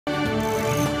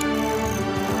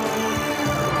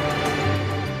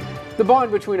The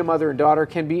bond between a mother and daughter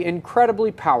can be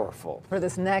incredibly powerful. For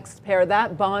this next pair,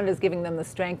 that bond is giving them the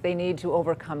strength they need to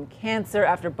overcome cancer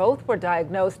after both were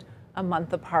diagnosed a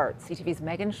month apart. CTV's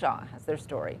Megan Shaw has their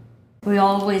story. We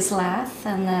always laugh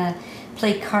and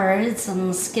play cards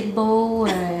and skip-bo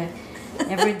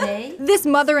every day. This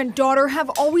mother and daughter have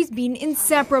always been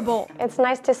inseparable. It's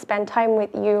nice to spend time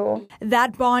with you.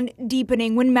 That bond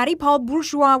deepening when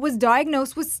Marie-Paule was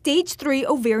diagnosed with stage 3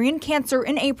 ovarian cancer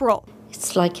in April.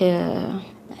 It's like a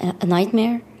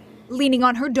nightmare. Leaning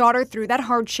on her daughter through that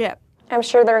hardship. I'm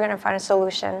sure they're going to find a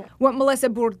solution. What Melissa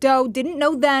Bourdeau didn't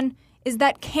know then is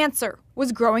that cancer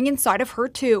was growing inside of her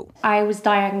too. I was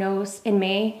diagnosed in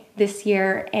May this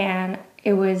year and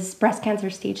it was breast cancer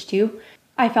stage 2.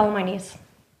 I fell on my knees.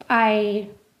 I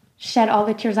shed all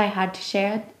the tears I had to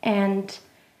shed and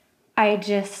I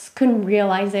just couldn't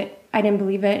realize it. I didn't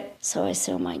believe it. So I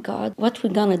said, oh my God, what we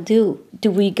gonna do? Do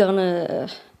we gonna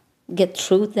get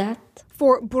through that?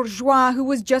 For Bourgeois, who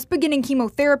was just beginning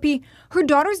chemotherapy, her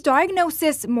daughter's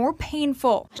diagnosis more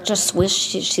painful. I just wish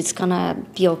she's gonna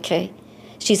be okay.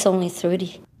 She's only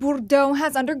 30. Bourdeau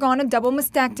has undergone a double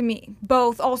mastectomy,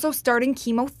 both also starting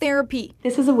chemotherapy.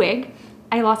 This is a wig.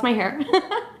 I lost my hair.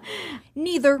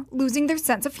 Neither losing their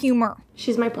sense of humor.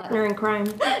 She's my partner in crime.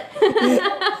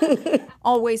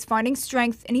 Always finding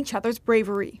strength in each other's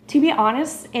bravery. To be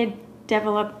honest, it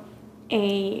developed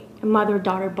a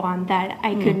mother-daughter bond that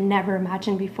I could never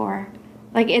imagine before.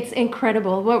 Like, it's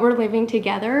incredible what we're living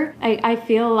together. I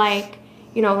feel like,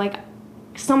 you know, like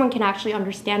someone can actually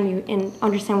understand me and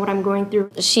understand what I'm going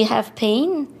through. She have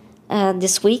pain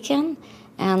this weekend,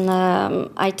 and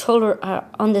I told her, I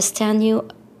understand you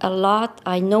a lot.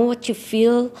 I know what you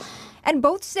feel. And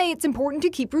both say it's important to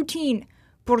keep routine.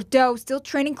 Bourdeau still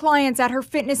training clients at her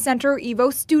fitness center,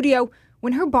 Evo Studio,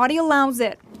 when her body allows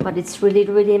it. But it's really,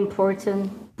 really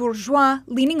important. Bourgeois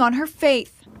leaning on her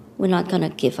faith. We're not gonna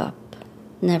give up,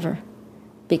 never,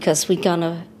 because we're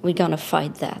gonna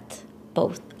fight that,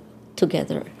 both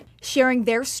together. Sharing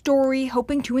their story,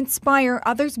 hoping to inspire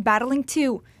others battling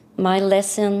too. My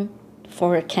lesson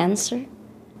for cancer,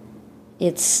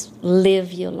 it's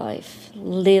live your life,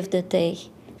 live the day.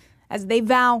 As they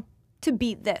vow to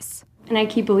beat this. And I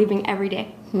keep believing every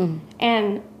day.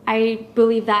 And I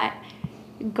believe that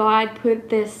God put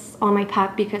this on my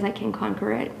path because I can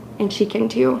conquer it, and she can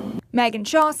too. Megan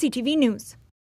Shaw, CTV News.